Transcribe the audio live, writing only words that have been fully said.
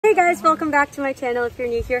Hey guys, welcome back to my channel. If you're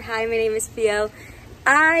new here, hi, my name is Theo.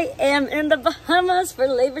 I am in the Bahamas for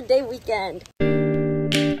Labor Day weekend.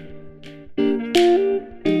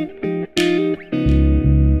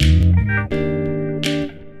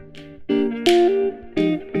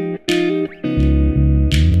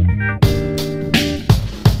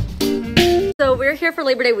 So we're here for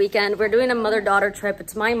Labor Day weekend. We're doing a mother-daughter trip.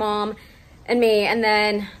 It's my mom and me, and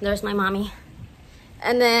then there's my mommy.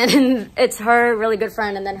 And then it's her really good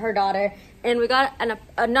friend and then her daughter. And we got not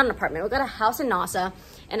an apartment, we got a house in Nassau.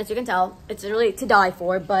 And as you can tell, it's really to die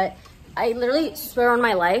for. But I literally swear on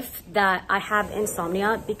my life that I have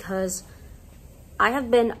insomnia because I have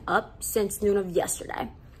been up since noon of yesterday.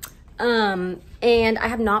 And I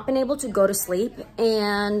have not been able to go to sleep.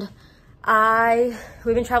 And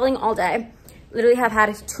we've been traveling all day. Literally have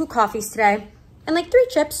had 2 coffees today and like 3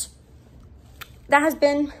 chips. That has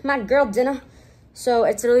been my girl dinner. So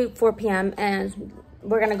it's literally 4 p.m. and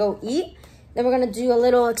we're gonna go eat. Then we're gonna do a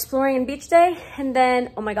little exploring and beach day. And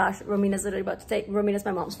then, oh my gosh, Romina's literally about to Romina's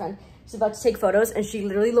my mom's friend. She's about to take photos and she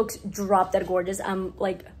literally looks drop dead gorgeous. I'm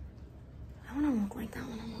like, I wanna look like that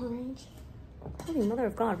when I'm her age. Holy mother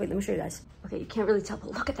of God. Wait, let me show you guys. Okay, you can't really tell,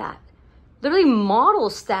 but look at that. Literally model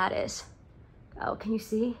status. Oh, can you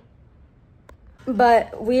see?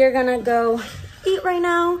 But we are gonna go eat right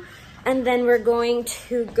now. And then we're going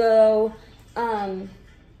to go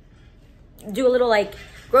do a little like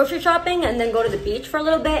grocery shopping and then go to the beach for a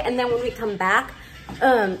little bit. And then when we come back,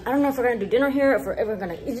 I don't know if we're gonna do dinner here or if we're ever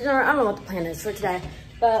gonna eat dinner. I don't know what the plan is for today.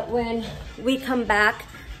 But when we come back,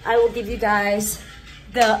 I will give you guys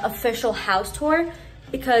the official house tour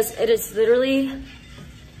because it is literally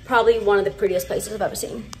probably one of the prettiest places I've ever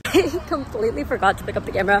seen. I completely forgot to pick up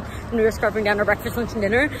the camera when we were scarfing down our breakfast, lunch, and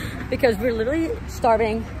dinner because we're literally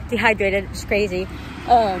starving, dehydrated, it's crazy.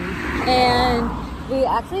 And we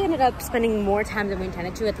actually ended up spending more time than we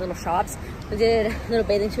intended to at the little shops. We did a little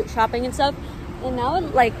bathing suit shopping and stuff. And now,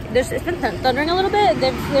 like, it's been thundering a little bit.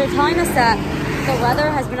 They're telling us that the weather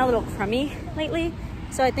has been a little crummy lately.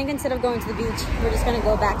 So I think instead of going to the beach, we're just gonna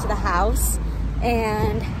go back to the house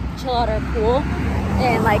and chill out our pool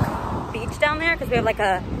and like beach down there because we have like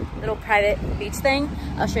a little private beach thing.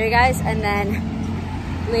 I'll show you guys, and then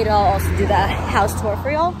later I'll also do the house tour for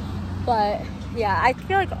y'all. But yeah, I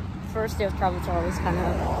feel like first day of travel tour always kind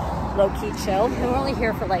of low-key chill, and we're only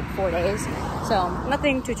here for like 4 days, so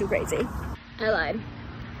nothing too crazy. I lied.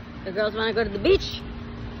 The girls want to go to the beach,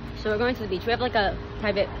 so we're going to the beach. We have like a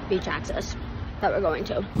private beach access that we're going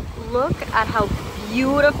to. Look at how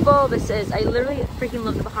beautiful this is. I literally freaking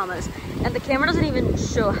love the Bahamas, and the camera doesn't even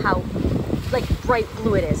show how like bright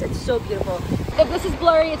blue it is. It's so beautiful. If this is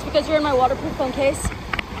blurry, it's because you're in my waterproof phone case,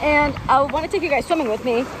 and I want to take you guys swimming with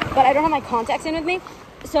me, but I don't have my contacts in with me,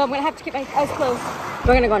 so I'm gonna have to keep my eyes closed.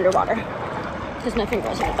 We're gonna go underwater because my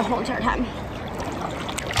fingers are the whole entire time.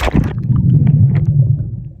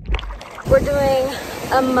 We're doing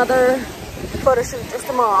a mother photo shoot, just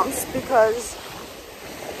the moms, because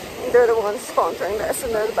they're the ones sponsoring this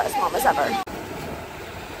and they're the best mamas ever.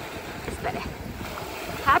 It's Betty.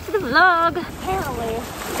 Hat to the vlog. Apparently,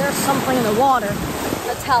 there's something in the water,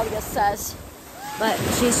 Natalia says. But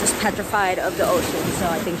she's just petrified of the ocean, so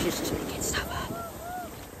I think she's just making stuff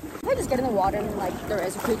up. I just get in the water and like there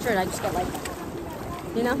is a creature and I just get like,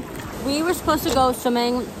 you know? We were supposed to go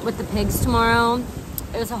swimming with the pigs tomorrow.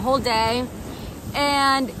 It was a whole day.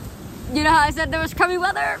 And you know how I said there was crummy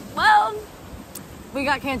weather? Well, we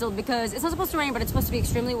got canceled because it's not supposed to rain, but it's supposed to be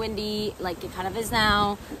extremely windy, like it kind of is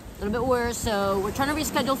now, a little bit worse. So we're trying to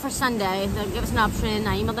reschedule for Sunday. They'll give us an option.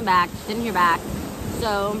 I emailed them back, didn't hear back.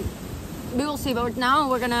 So we will see, but now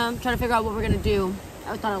we're gonna try to figure out what we're gonna do.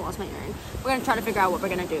 I thought I lost my earring. We're gonna try to figure out what we're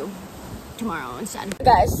gonna do tomorrow instead.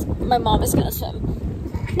 Guys, my mom is gonna swim.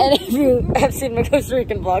 And if you have seen my Costa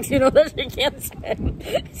Rican vlogs, you know that she can't swim.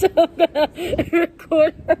 So I'm gonna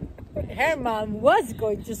record her. Her mom was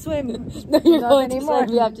going to swim. No, you're not going anymore. To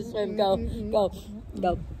swim. You have to swim. Go. Go.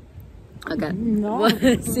 Go. Okay. No.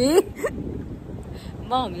 See?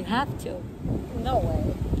 Mom, you have to. No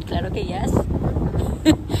way. Is that okay? Yes?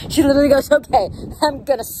 She literally goes, okay, I'm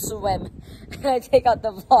gonna swim. And I take out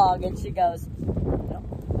the vlog and she goes, no.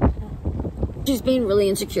 She's being really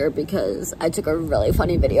insecure because I took a really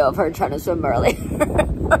funny video of her trying to swim earlier.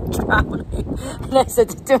 Drowning. And I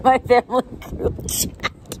sent it to my family group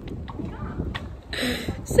chat.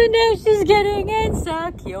 So now she's getting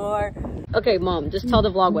insecure. Okay, Mom, just tell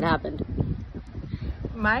the vlog what happened.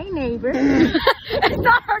 My neighbor. It's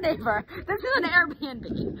not her neighbor. This is an Airbnb.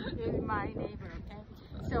 It's my neighbor, okay?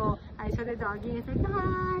 So I saw the doggy and said,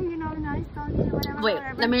 hi, you know, nice doggy, whatever. Wait,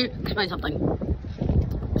 whatever. let me explain something.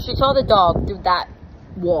 She saw the dog through that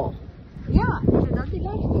wall. Yeah, the doggy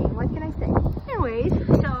likes me.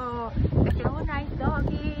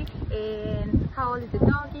 how old is the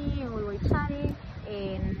doggy, and we were chatting,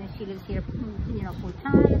 and she lives here, you know, full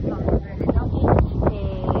time, so I'm with the doggy,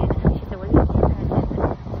 and she said, what do you think? And I said,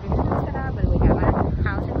 we're going to set up, but we have a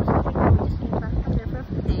house in Costa Rica, we just came back from there for a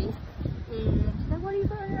few days, and she said, what are you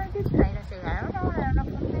going to do tonight? I said, I don't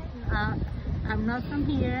know, I'm not from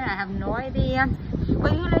here, I have no idea.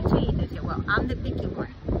 What do you like to eat? I said, well, I'm the picky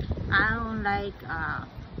one. I don't like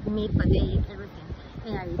meat, but they eat everything.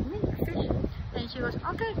 And I eat meat, fish. And she goes,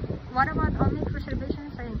 okay, what about all meat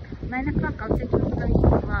reservations? And 9 o'clock, I'll take you to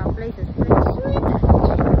nice places.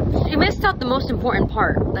 Sweet. She missed out the most important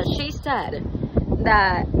part, that she said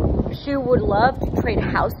that she would love to trade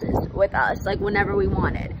houses with us, like whenever we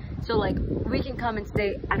wanted. So like we can come and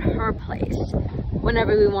stay at her place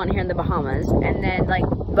whenever we want here in the Bahamas. And then like,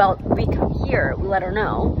 well, we come here, we let her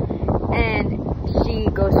know. And she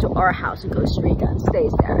goes to our house in Costa Rica and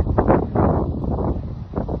stays there.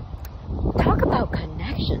 Talk about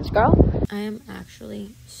connections, girl. I am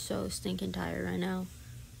actually so stinking tired right now.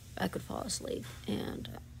 I could fall asleep, and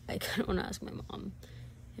I kind of want to ask my mom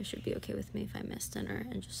if she'd be okay with me if I missed dinner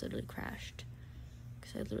and just literally crashed,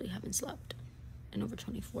 because I literally haven't slept in over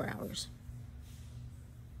 24 hours.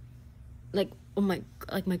 Like, oh my,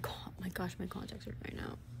 like my gosh, my contacts are right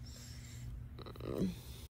now.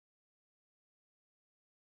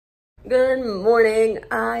 Good morning.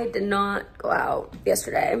 I did not go out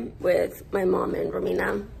yesterday with my mom and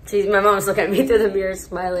Romina. My mom was looking at me through the mirror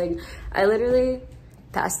smiling. I literally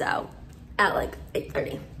passed out at like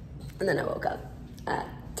 8:30, and then I woke up at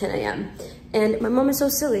 10 a.m. And my mom is so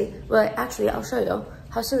silly. Well, actually, I'll show you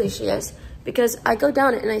how silly she is, because I go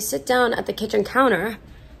down and I sit down at the kitchen counter,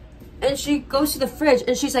 and she goes to the fridge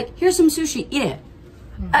and she's like, here's some sushi, eat it.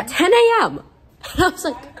 At 10 a.m. And I was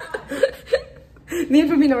like, me and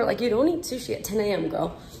Romina were like, you don't eat sushi at 10 a.m.,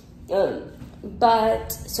 girl.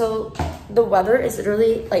 But so the weather is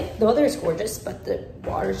literally, like, the weather is gorgeous, but the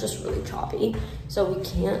water is just really choppy. So we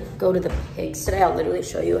can't go to the pigs today. I'll literally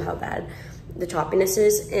show you how bad the choppiness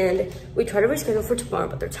is. And we try to reschedule for tomorrow,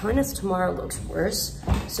 but they're telling us tomorrow looks worse.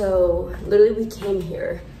 So literally we came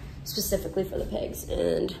here specifically for the pigs,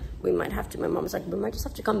 and we might have to, my mom's like, we might just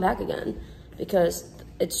have to come back again because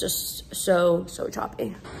it's just so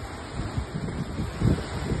choppy.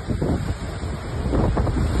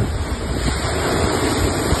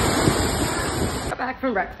 Back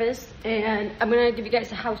from breakfast, and I'm gonna give you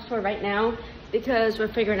guys a house tour right now because we're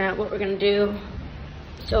figuring out what we're gonna do.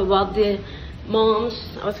 So while the moms,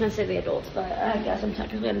 I was gonna say the adults, but I guess I'm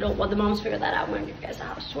technically an adult. While the moms figure that out, I'm gonna give you guys a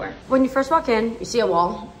house tour. When you first walk in, you see a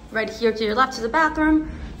wall. Right here to your left is the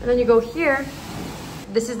bathroom, and then you go here.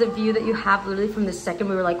 This is the view that you have literally from the second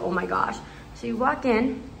we were like, oh my gosh. So you walk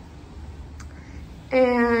in,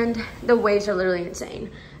 and the waves are literally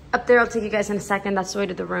insane. Up there, I'll take you guys in a second. That's the way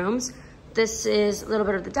to the rooms. This is a little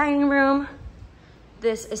bit of the dining room.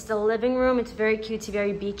 This is the living room. It's very cutesy,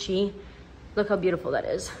 very beachy. Look how beautiful that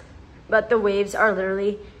is. But the waves are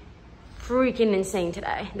literally freaking insane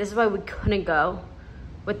today. This is why we couldn't go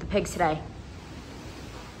with the pigs today.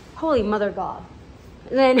 Holy mother God.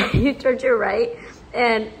 And then you turn to your right,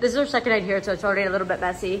 and this is our second night here, so it's already a little bit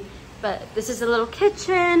messy. But this is a little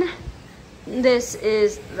kitchen. This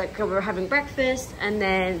is like we're having breakfast, and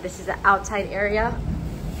then this is the outside area.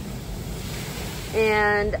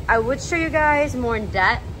 And I would show you guys more in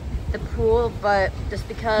depth the pool, but just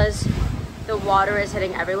because the water is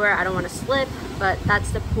hitting everywhere, I don't want to slip. But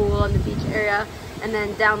that's the pool and the beach area. And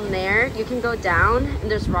then down there, you can go down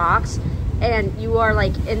and there's rocks and you are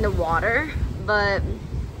like in the water. But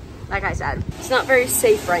like I said, it's not very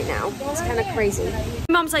safe right now. It's kind of crazy.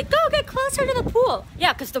 Mom's like, go get closer to the pool.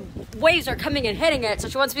 Yeah, because the waves are coming and hitting it. So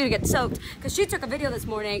she wants me to get soaked because she took a video this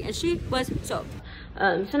morning and she was soaked.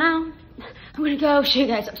 So now I'm gonna go show you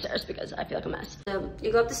guys upstairs because I feel like a mess. So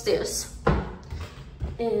you go up the stairs,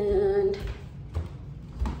 and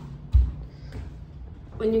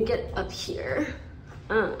when you get up here,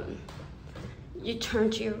 you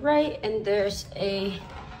turn to your right, and there's a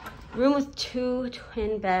room with 2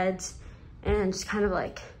 twin beds, and just kind of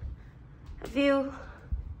like a view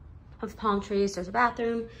of palm trees. There's a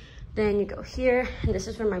bathroom. Then you go here, and this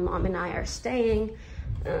is where my mom and I are staying.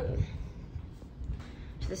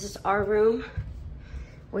 This is our room.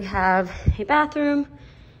 We have a bathroom,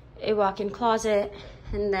 a walk-in closet,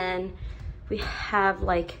 and then we have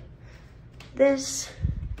like this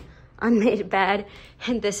unmade bed,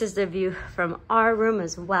 and this is the view from our room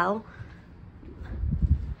as well.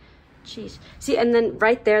 Jeez. See, and then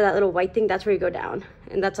right there, that little white thing, that's where you go down,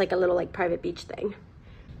 and that's like a little like private beach thing.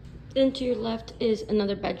 Then to your left is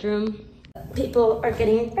another bedroom. People are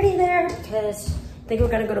getting ready there because think we're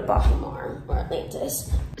gonna go to Bahamas or Atlantis.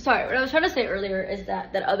 Sorry, what I was trying to say earlier is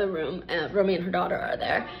that other room, Romy and her daughter are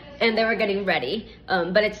there, and they were getting ready.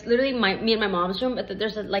 But it's literally me and my mom's room, but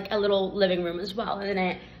there's like a little living room as well in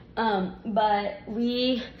it. But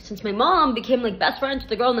since my mom became like best friends with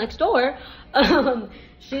the girl next door,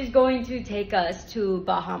 she's going to take us to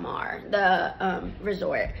Bahamas, the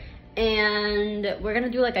resort, and we're gonna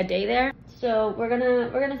do like a day there. So we're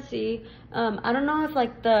gonna see. I don't know if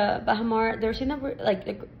like the Bahamas, they were saying that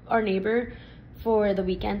like our neighbor for the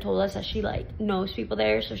weekend told us that she like knows people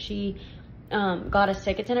there, so she got us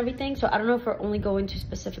tickets and everything. So I don't know if we're only going to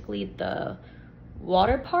specifically the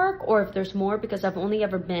water park or if there's more, because I've only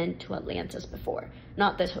ever been to Atlantis before,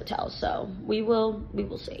 not this hotel. So we will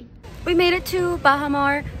see. We made it to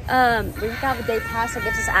Bahamas. We have a day pass that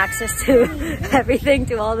gives us access to everything,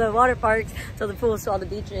 to all the water parks, to the pools, to all the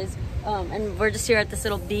beaches. And we're just here at this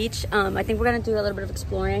little beach. I think we're gonna do a little bit of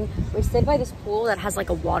exploring. We stayed by this pool that has like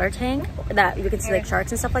a water tank that you can see like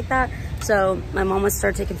sharks and stuff like that. So my mom was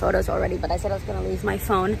started taking photos already, but I said I was gonna leave my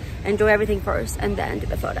phone, enjoy everything first, and then do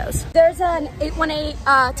the photos. There's an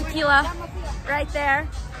 818 tequila right there.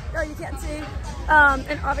 Oh, you can't see.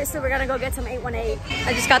 And obviously we're gonna go get some 818.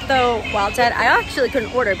 I just got the wild set. I actually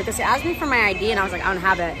couldn't order because it asked me for my ID and I was like, I don't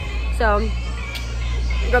have it. So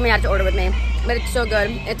Romy had to order with me, but it's so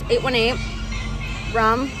good. It's 818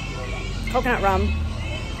 rum, coconut rum,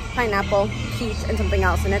 pineapple, peach, and something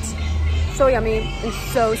else, and it's so yummy and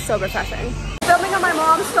so refreshing. Filming on my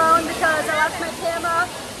mom's phone because I left my camera,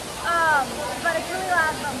 but it's really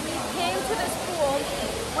loud. But we came to this pool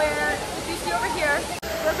where, if you see over here,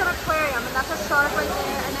 there's an aquarium, and that's a shark right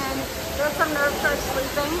there, and then there's some nerve sharks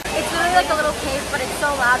sleeping. It's literally like a little cave, but it's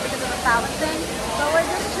so loud because of the fountain thing. But we're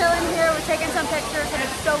just chilling here, we're taking some pictures, and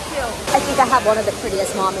it's so cute. I think I have one of the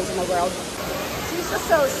prettiest mommies in the world. She's just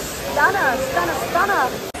so stunner.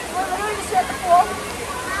 We're literally just here at the pool,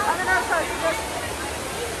 and the nerve sharks are just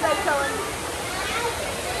like chilling.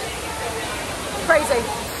 Crazy.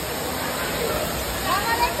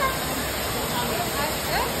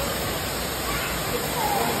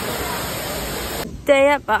 Day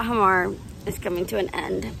at Bahamas is coming to an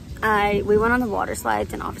end. We went on the water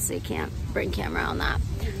slides, and obviously can't bring camera on that,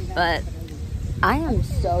 but I am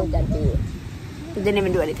so dead beat. Didn't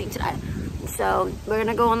even do anything today. So we're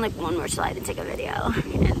gonna go on like one more slide and take a video,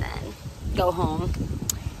 and then go home,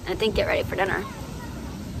 and I think get ready for dinner.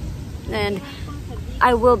 And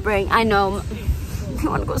I will bring, I know you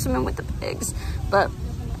want to go swimming with the pigs, but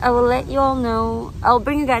I will let you all know. I'll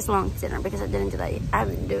bring you guys along to dinner because I didn't do that. I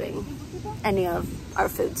haven't been doing any of our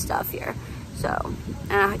food stuff here. So,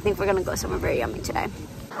 and I think we're gonna go somewhere very yummy today.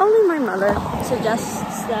 Only my mother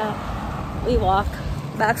suggests that we walk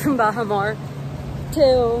back from Bahamas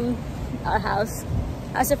to our house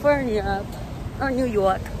as if we're in Europe or New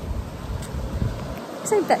York.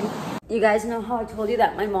 Same thing. You guys know how I told you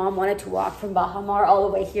that my mom wanted to walk from Bahamas all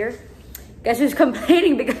the way here? Guess who's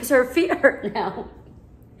complaining because her feet hurt now?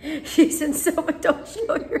 She said, so don't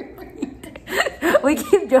show your feet. We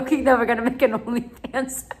keep joking that we're gonna make an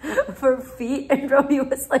OnlyFans for feet, and Romy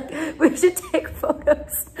was like, we should take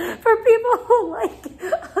photos for people who like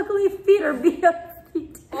ugly feet or beat up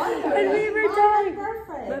feet. And we were dying.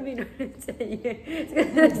 Let me know what I'm saying.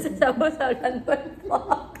 Estamos hablando en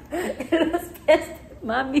vlog. Que los pies de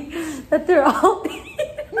mami, that they're all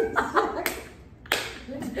beautiful.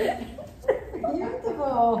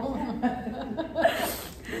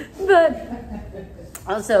 But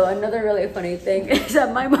also, another really funny thing is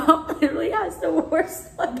that my mom literally has the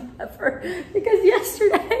worst luck ever, because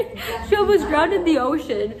yesterday she almost drowned in the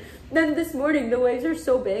ocean. Then this morning the waves are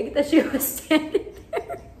so big that she was standing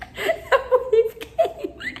there. The wave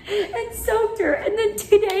came and soaked her. And then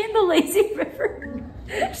today in the lazy river,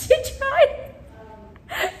 she tried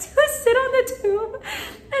to sit on the tube,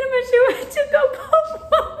 and when she went to go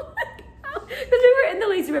pop, because we were in the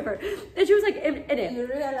lazy river, and she was like in it. You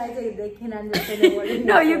realize they can understand what it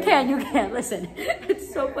No, you can't. Listen,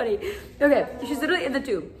 it's so funny. Okay, she's literally in the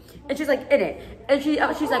tube, and she's like in it, and she's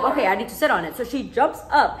like, okay, I need to sit on it. So she jumps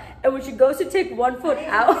up, and when she goes to take one foot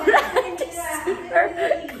out, I just see her.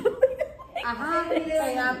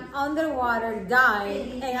 And I'm underwater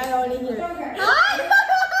dying, and I only hear.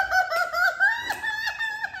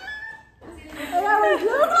 And I was.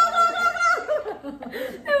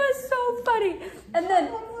 It was so funny. And then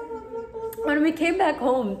when we came back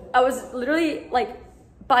home, I was literally like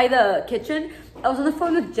by the kitchen. I was on the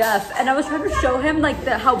phone with Jeff, and I was trying to show him like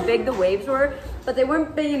how big the waves were, but they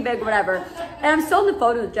weren't being big, whatever. And I'm still in the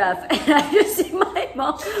photo with Jeff, and I just see my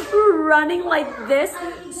mom running like this,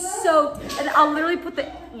 soaked. And I'll literally put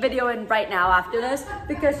the video in right now after this,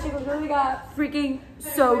 because she literally got freaking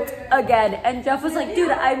soaked again. And Jeff was like,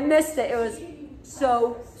 dude, I missed it. It was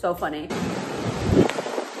so funny.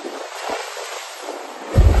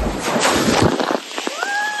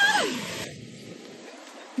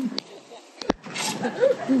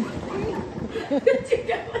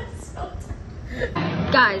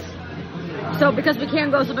 Guys, so because we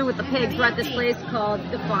can't go swimming with the pigs, we're at this place called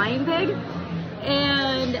the Flying Pig,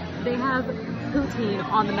 and they have poutine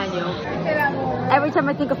on the menu. Every time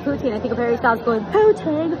I think of poutine, I think of Harry Styles going,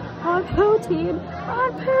 poutine, on poutine,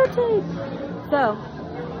 on poutine. So,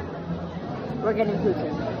 we're getting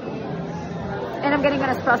poutine. And I'm getting an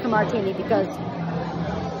espresso martini because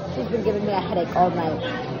she's been giving me a headache all night.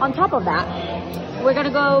 On top of that, we're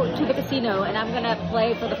gonna go to the casino, and I'm gonna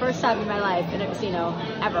play for the first time in my life in a casino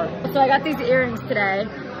ever. So I got these earrings today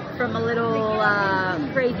from a little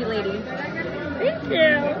crazy lady. Thank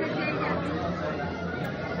you.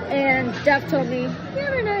 And Jeff told me,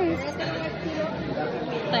 you're nice.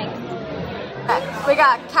 Thanks. Okay, we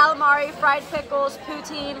got calamari, fried pickles,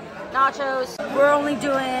 poutine, nachos. We're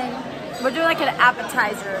doing like an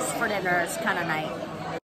appetizers for dinners kind of night.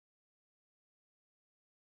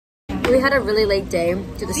 We had a really late day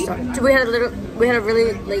to the start. We had a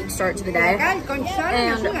really late start to the day,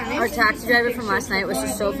 and our taxi driver from last night was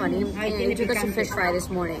just so funny. And he took us to fish fry this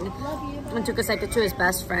morning, and took us like to his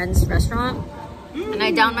best friend's restaurant. And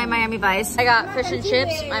I downed my Miami Vice. I got fish and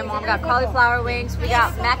chips. My mom got cauliflower wings. We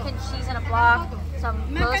got mac and cheese in a block,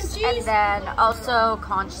 some toast, and then also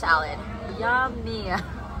conch salad. Yummy.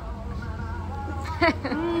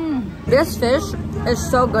 This fish is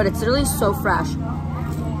so good. It's literally so fresh.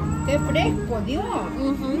 Qué fresco, Dios.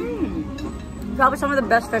 Probably some of the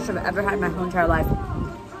best fish I've ever had in my whole entire life.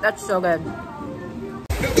 That's so good.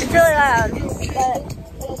 It's really loud, but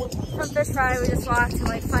from fish fry we just walked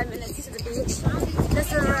like 5 minutes to the beach. This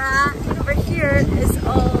is where we're at. Over here is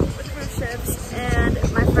all the cruise ships, and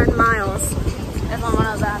my friend Miles is on one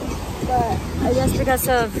of them. But I guess because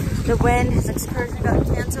of the wind, his excursion got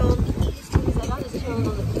canceled. Because I wanted to chill on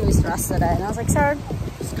the cruise the rest of the day, and I was like, sir,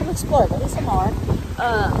 just come explore, go do some more.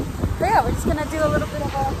 But yeah, we're just gonna do a little bit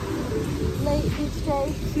of a late beach day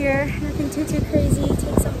here. Nothing too crazy.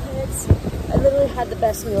 Take some pics. I literally had the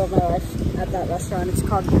best meal of my life at that restaurant. It's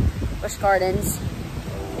called Busch Gardens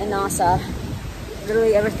in Nassau.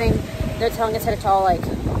 Literally everything they're telling us that it's all like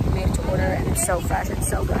made to order, and it's so fresh. It's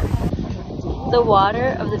so good. The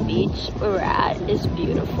water of the beach where we're at is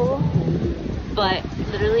beautiful, but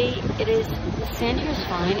literally it is, the sand here is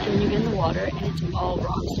fine, and then you get in the water and it's all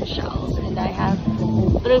rocks and shells, and I have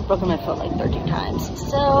literally broken my foot like 13 times.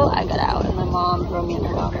 So I got out, and my mom, Romy, and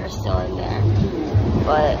her daughter are still in there,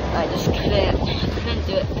 but I just couldn't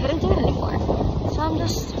do it anymore. So I'm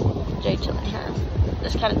just chilling here,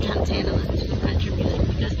 just kind of saying to listen to country music,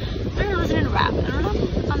 because I'm gonna listen to rap. I don't know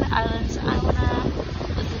if on the islands I wanna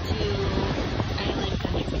listen to any like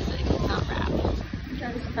country music, not rap.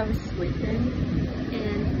 I was sleeping,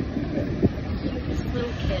 and this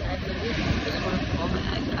little kid, I literally just want to pull my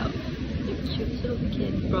eyes out. The cutest little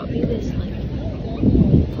kid brought me this like,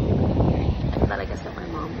 that I guess that my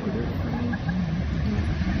mom ordered for me.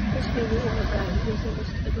 This baby ordered that. There's this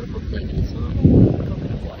little thing, and it's not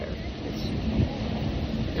coconut water. It's,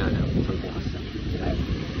 no, something else. But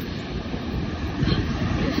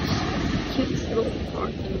it's just the cutest little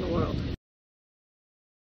art in the world.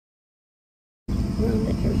 We're on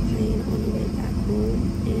the airplane on the way back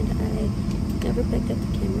home, and I never picked up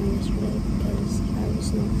the camera yesterday because I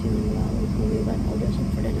was not feeling well. When we went all dressed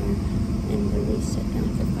up for dinner, and literally sat down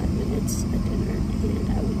for 5 minutes at dinner,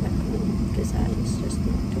 and I went back home because I was just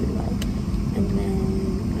not doing well. And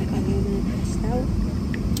then I got home and I passed out.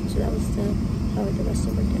 So that was how the rest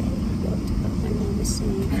of the day looked. But my mom is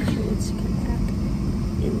saying that she wants to come back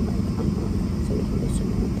in like a month so we can go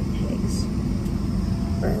swimming with the pigs.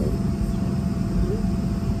 Right?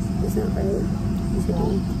 Is that right?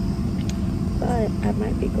 But I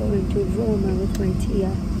might be going to Roma with my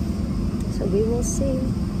tia, so we will see.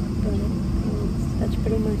 But that's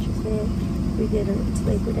pretty much it. We did it. It's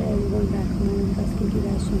Labor Day. We're going back home. But thank you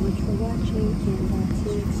guys so much for watching, and see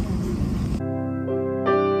you next time.